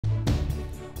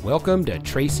Welcome to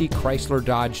Tracy Chrysler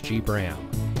Dodge Jeep Ram.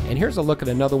 And here's a look at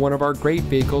another one of our great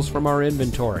vehicles from our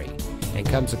inventory. And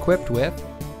comes equipped with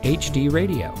HD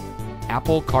radio,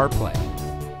 Apple CarPlay,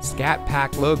 Scat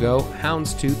Pack logo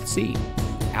houndstooth seat,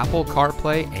 Apple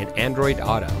CarPlay and Android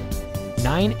Auto,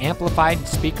 9 amplified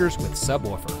speakers with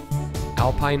subwoofer,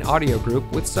 Alpine Audio Group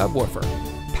with subwoofer,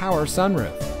 power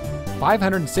sunroof,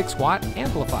 506 watt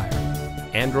amplifier,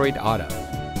 Android Auto,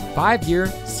 5-year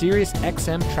Sirius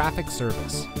XM traffic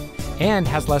service, and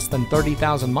has less than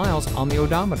 30,000 miles on the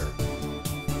odometer.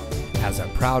 As a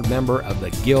proud member of the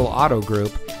Gill Auto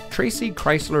Group, Tracy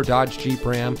Chrysler Dodge Jeep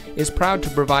Ram is proud to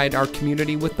provide our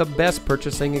community with the best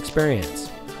purchasing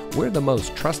experience. We're the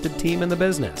most trusted team in the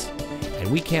business, and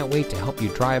we can't wait to help you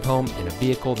drive home in a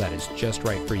vehicle that is just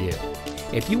right for you.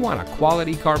 If you want a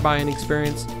quality car buying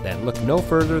experience, then look no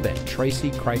further than Tracy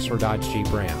Chrysler Dodge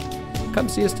Jeep Ram. Come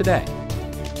see us today.